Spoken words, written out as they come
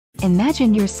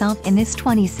Imagine yourself in this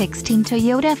 2016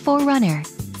 Toyota 4Runner.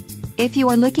 If you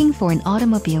are looking for an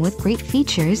automobile with great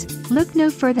features, look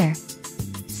no further.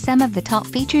 Some of the top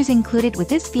features included with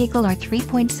this vehicle are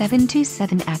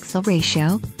 3.727 axle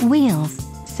ratio, wheels,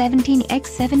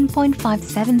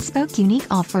 17x7.57 spoke unique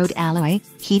off-road alloy,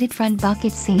 heated front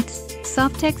bucket seats,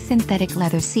 Softex synthetic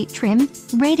leather seat trim,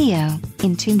 radio,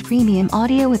 in-tuned premium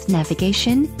audio with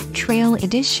navigation, trail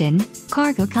edition,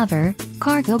 cargo cover,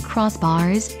 cargo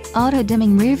crossbars,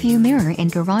 auto-dimming rearview mirror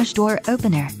and garage door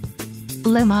opener.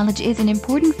 Low mileage is an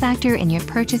important factor in your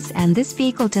purchase, and this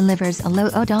vehicle delivers a low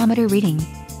odometer reading.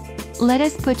 Let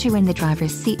us put you in the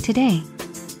driver's seat today.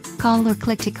 Call or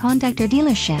click to contact our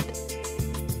dealership.